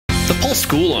The Pulse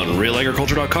School on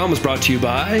RealAgriculture.com is brought to you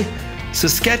by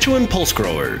Saskatchewan Pulse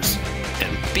Growers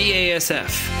and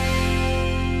BASF.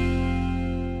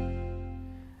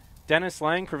 Dennis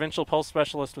Lange, Provincial Pulse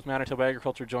Specialist with Manitoba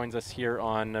Agriculture, joins us here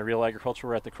on Real Agriculture.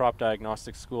 We're at the Crop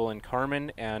Diagnostics School in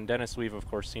Carman. And Dennis, we've of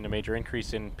course seen a major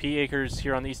increase in pea acres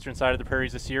here on the eastern side of the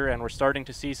prairies this year, and we're starting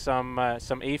to see some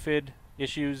aphid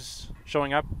issues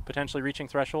showing up, potentially reaching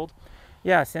threshold.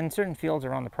 Yes, in certain fields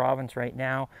around the province right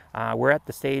now, we're at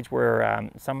the stage where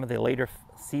some of the later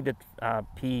seeded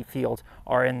pea fields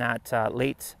are in that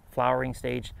late flowering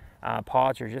stage.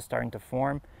 Pods are just starting to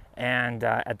form. And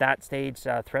at that stage,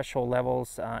 threshold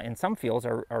levels in some fields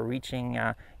are reaching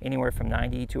anywhere from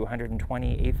 90 to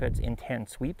 120 aphids in 10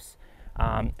 sweeps.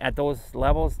 At those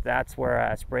levels, that's where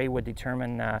a spray would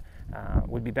determine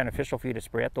would be beneficial for you to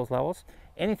spray at those levels.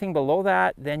 Anything below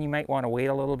that, then you might want to wait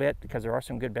a little bit, because there are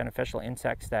some good beneficial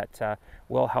insects that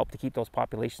will help to keep those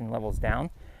population levels down.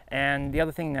 And the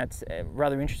other thing that's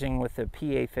rather interesting with the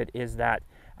pea aphid is that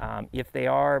if they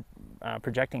are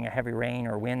projecting a heavy rain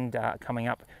or wind coming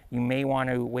up, you may want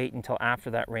to wait until after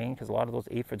that rain, because a lot of those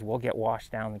aphids will get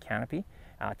washed down the canopy.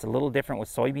 It's a little different with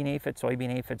soybean aphids.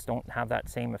 Soybean aphids don't have that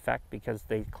same effect because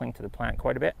they cling to the plant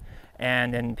quite a bit.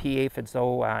 And in pea aphids,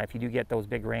 though, if you do get those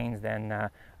big rains, then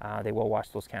they will wash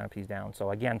those canopies down. So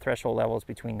again, threshold levels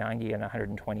between 90 and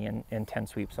 120 in 10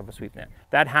 sweeps of a sweep net.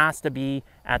 That has to be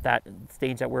at that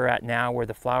stage that we're at now, where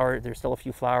the flower, there's still a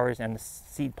few flowers and the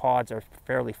seed pods are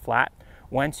fairly flat.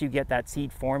 Once you get that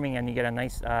seed forming and you get a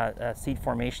nice seed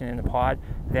formation in the pod,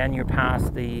 then you're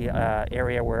past the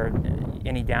area where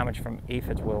any damage from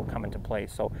aphids will come into play.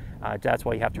 So that's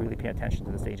why you have to really pay attention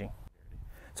to the staging.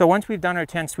 So once we've done our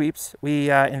 10 sweeps, we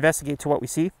investigate to what we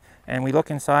see, and we look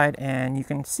inside, and you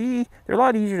can see, they're a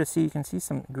lot easier to see. You can see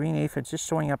some green aphids just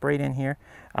showing up right in here.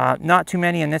 Not too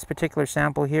many in this particular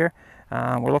sample here.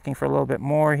 We're looking for a little bit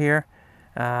more here.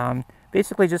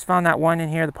 Basically just found that one in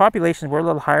here. The populations were a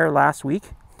little higher last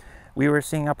week. We were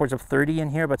seeing upwards of 30 in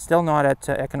here, but still not at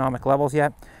economic levels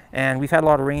yet. And we've had a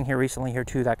lot of rain here recently here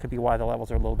too. That could be why the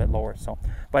levels are a little bit lower. So,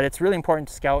 but it's really important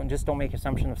to scout and just don't make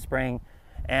assumption of spraying.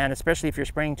 And especially if you're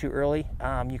spraying too early,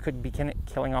 you could be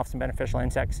killing off some beneficial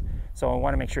insects. So I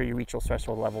want to make sure you reach those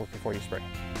threshold levels before you spray.